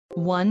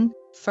1.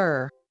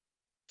 Fur,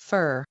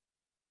 fur.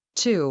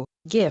 2.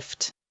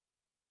 Gift,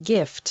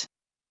 gift.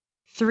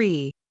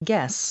 3.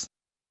 Guess,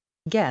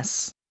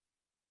 guess.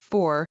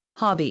 4.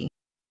 Hobby,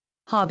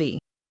 hobby.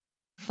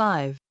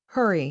 5.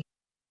 Hurry,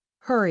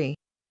 hurry.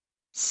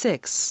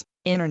 6.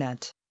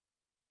 Internet,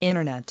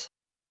 internet.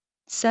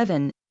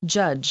 7.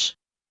 Judge,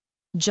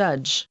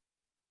 judge.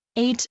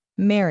 8.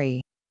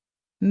 Marry,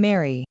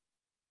 marry.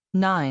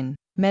 9.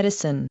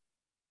 Medicine,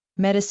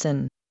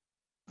 medicine.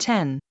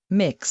 10.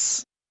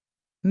 Mix,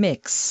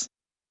 mix.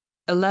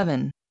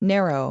 11.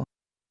 Narrow,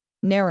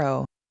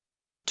 narrow.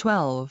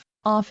 12.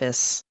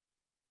 Office,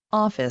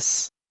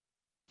 office.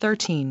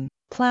 13.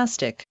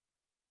 Plastic,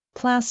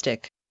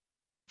 plastic.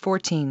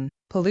 14.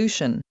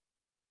 Pollution,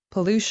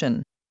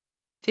 pollution.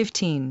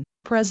 15.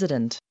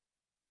 President,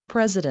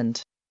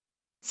 president.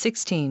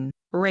 16.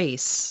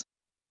 Race,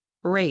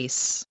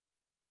 race.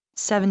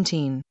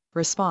 17.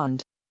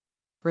 Respond,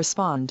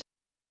 respond.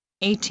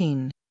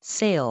 18.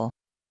 Sail,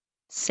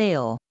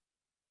 sail.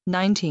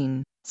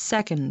 19.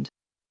 Second,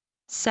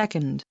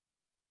 second.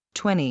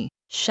 20.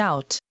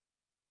 Shout,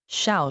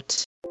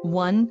 shout.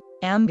 1.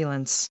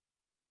 Ambulance,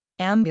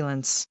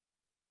 ambulance.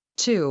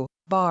 2.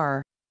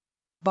 Bar,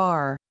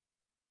 bar.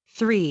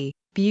 3.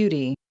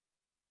 Beauty,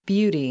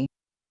 beauty.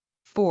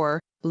 4.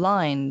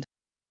 Lined,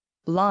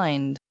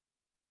 lined.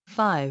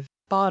 5.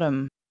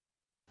 Bottom,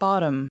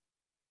 bottom.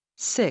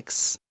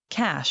 6.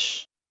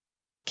 Cash,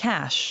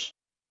 cash.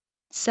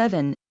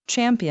 7.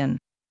 Champion,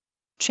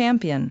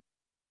 champion.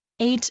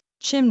 8.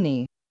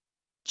 Chimney,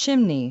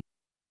 chimney.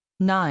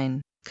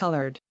 9.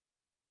 Colored,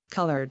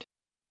 colored.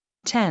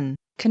 10.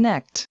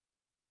 Connect,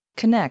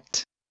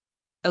 connect.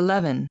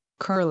 11.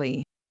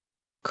 Curly,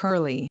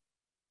 curly.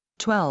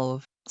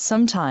 12.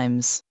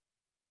 Sometimes,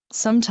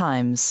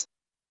 sometimes.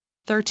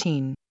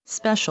 13.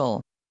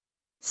 Special,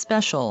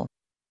 special.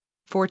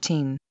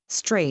 14.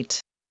 Straight,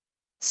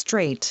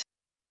 straight.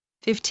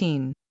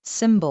 15.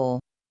 Symbol,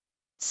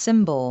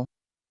 symbol.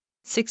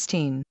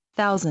 16.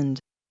 Thousand,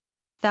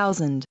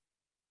 thousand.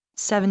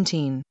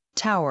 17.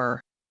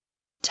 Tower,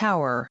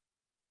 tower.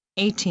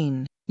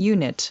 18.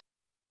 Unit,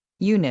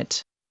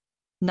 unit.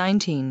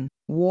 19.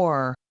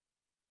 War,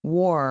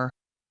 war.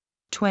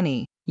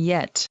 20.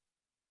 Yet,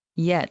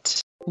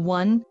 yet.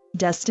 1.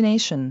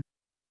 Destination,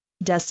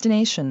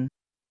 destination.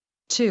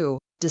 2.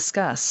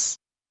 Discuss,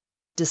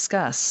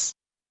 discuss.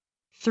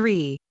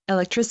 3.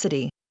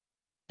 Electricity,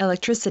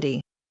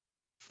 electricity.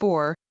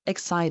 4.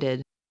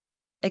 Excited,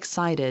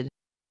 excited.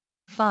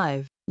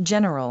 5.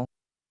 General,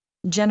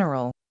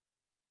 general.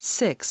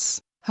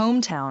 6.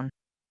 Hometown,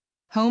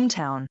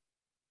 hometown.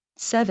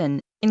 7.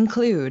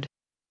 Include,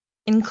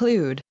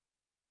 include.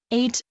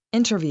 8.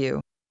 Interview,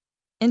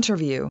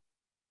 interview.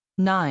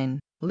 9.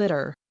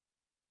 Litter,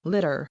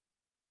 litter.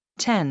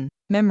 10.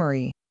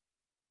 Memory,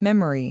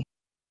 memory.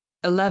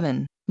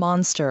 11.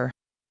 Monster,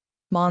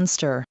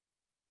 monster.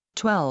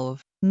 12.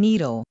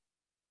 Needle,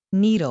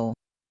 needle.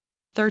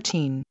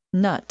 13.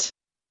 Nut,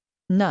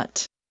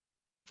 nut.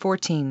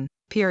 14.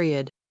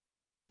 Period,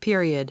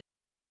 period.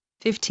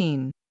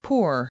 15.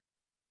 Poor,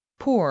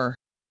 poor.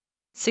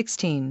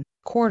 16.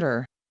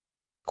 Quarter,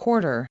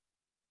 quarter.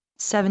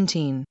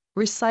 17.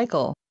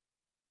 Recycle,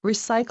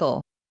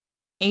 recycle.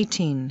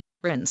 18.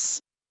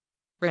 Rinse,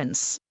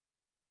 rinse.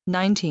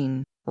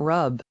 19.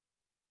 Rub,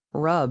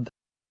 rub.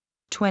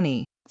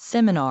 20.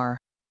 Seminar,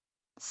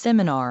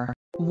 seminar.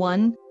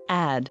 1.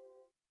 Add,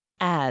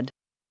 add.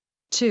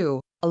 2.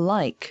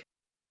 Alike,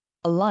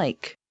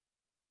 alike.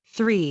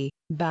 3.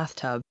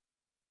 Bathtub,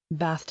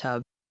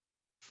 bathtub.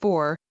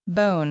 4.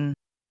 Bone,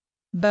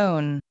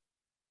 bone.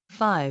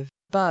 5.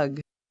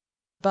 Bug,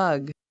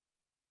 bug.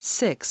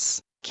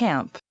 6.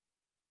 Camp,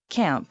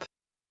 camp.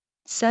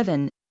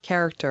 7.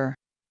 Character,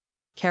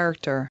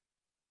 character.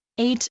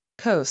 8.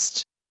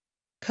 Coast,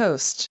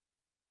 coast.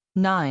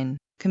 9.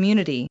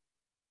 Community,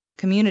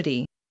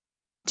 community.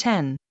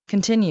 10.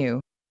 Continue,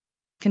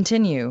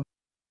 continue.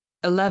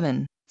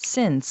 11.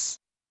 Since,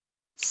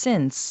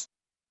 since.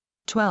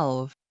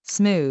 12.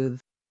 Smooth,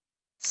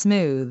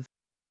 smooth.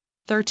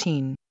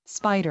 13.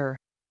 Spider,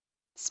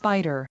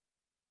 spider.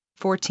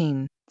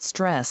 14.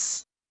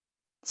 Stress,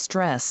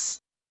 stress.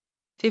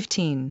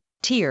 15.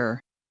 Tier,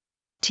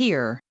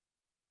 tier.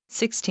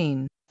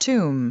 16.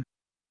 Tomb,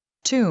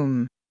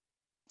 tomb.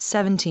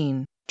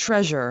 17.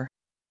 Treasure,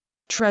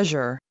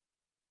 treasure.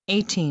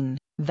 18.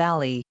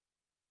 Valley,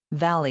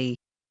 valley.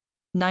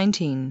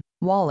 19.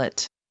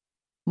 Wallet,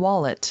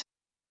 wallet.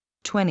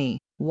 20.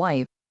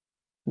 Wife,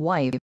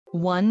 wife.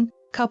 1.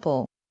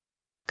 Couple,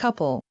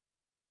 couple.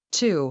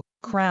 2.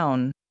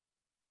 Crown,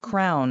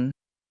 crown.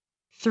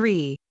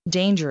 3.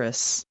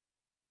 Dangerous,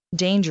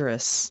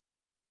 dangerous.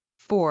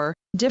 4.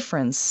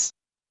 Difference,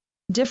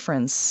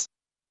 difference.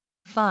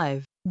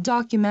 5.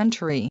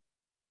 Documentary,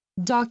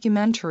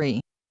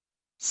 documentary.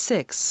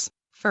 6.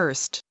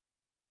 First,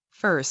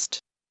 first.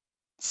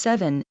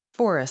 7.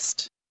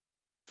 Forest,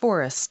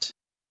 forest.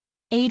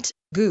 8.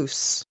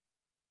 Goose,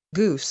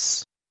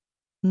 goose.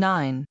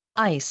 9.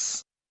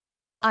 Ice,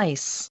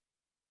 ice.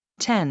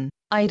 10.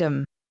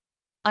 Item,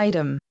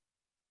 item.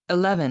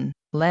 11.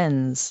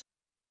 Lens,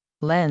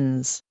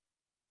 lens.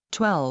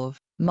 12,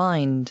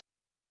 mind,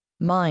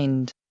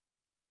 mind.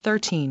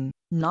 13,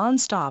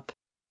 non-stop,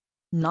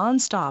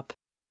 non-stop.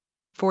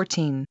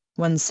 14,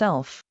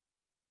 oneself,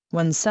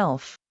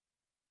 oneself.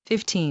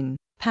 15,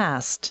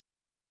 past,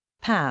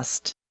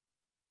 past.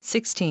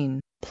 16,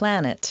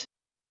 planet,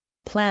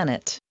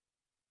 planet.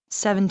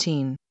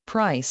 17,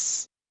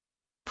 price,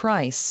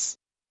 price.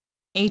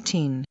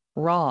 18,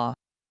 raw,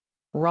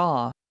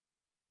 raw.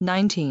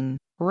 19,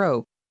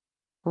 rope,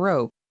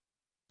 rope.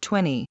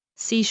 20,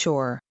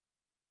 seashore,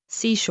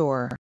 seashore.